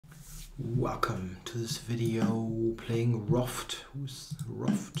Welcome to this video playing Hroft. Who's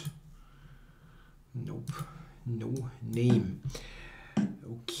Hroft? Nope, no name.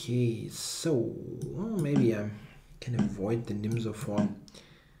 Okay, so maybe I can avoid the Nimzo for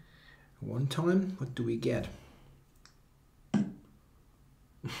one time. What do we get?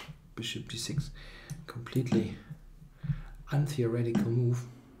 Bishop d6, completely untheoretical move.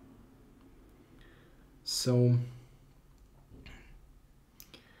 So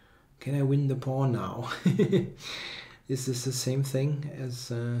can I win the pawn now? Is this the same thing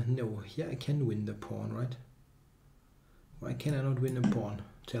as no? Yeah, I can win the pawn, right? Why can I not win a pawn?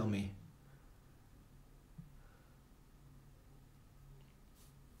 Tell me.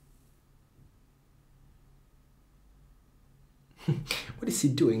 What is he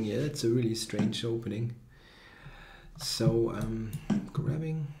doing here? That's a really strange opening. So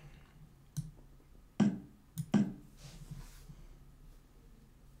grabbing.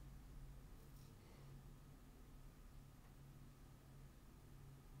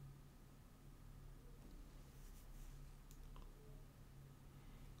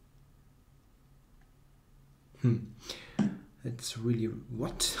 That's really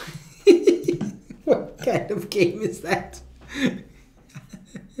what? What kind of game is that?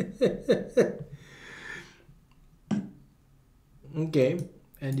 Okay,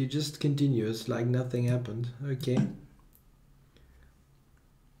 and he just continues like nothing happened. Okay.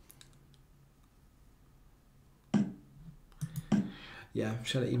 Yeah,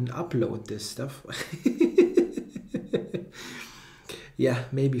 shall I even upload this stuff? Yeah,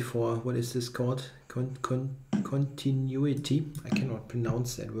 maybe for, what is this called? Continuity. I cannot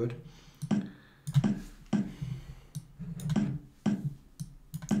pronounce that word.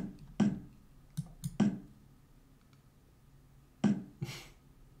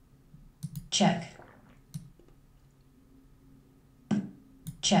 Check.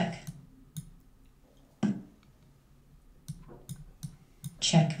 Check.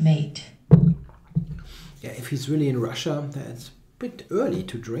 Checkmate. Yeah, if he's really in Russia, that's a bit early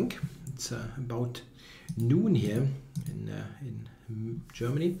to drink. It's about noon here in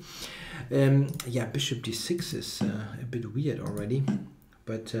Germany. Yeah, bishop d6 is a bit weird already,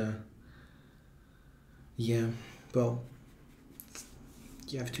 but yeah, well,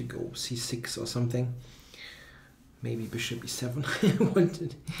 you have to go c6 or something. Maybe bishop e7. I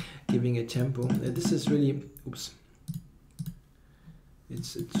wanted giving a tempo. This is really, oops.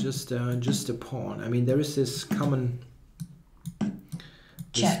 It's just a pawn. I mean, there is this common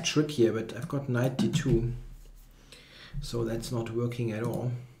trick here, but I've got knight d2, so that's not working at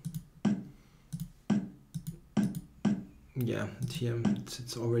all. Yeah, here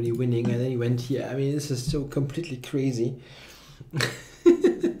it's already winning, and then he went here. I mean, this is so completely crazy.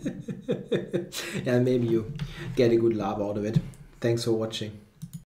 Yeah, maybe you get a good laugh out of it. Thanks for watching.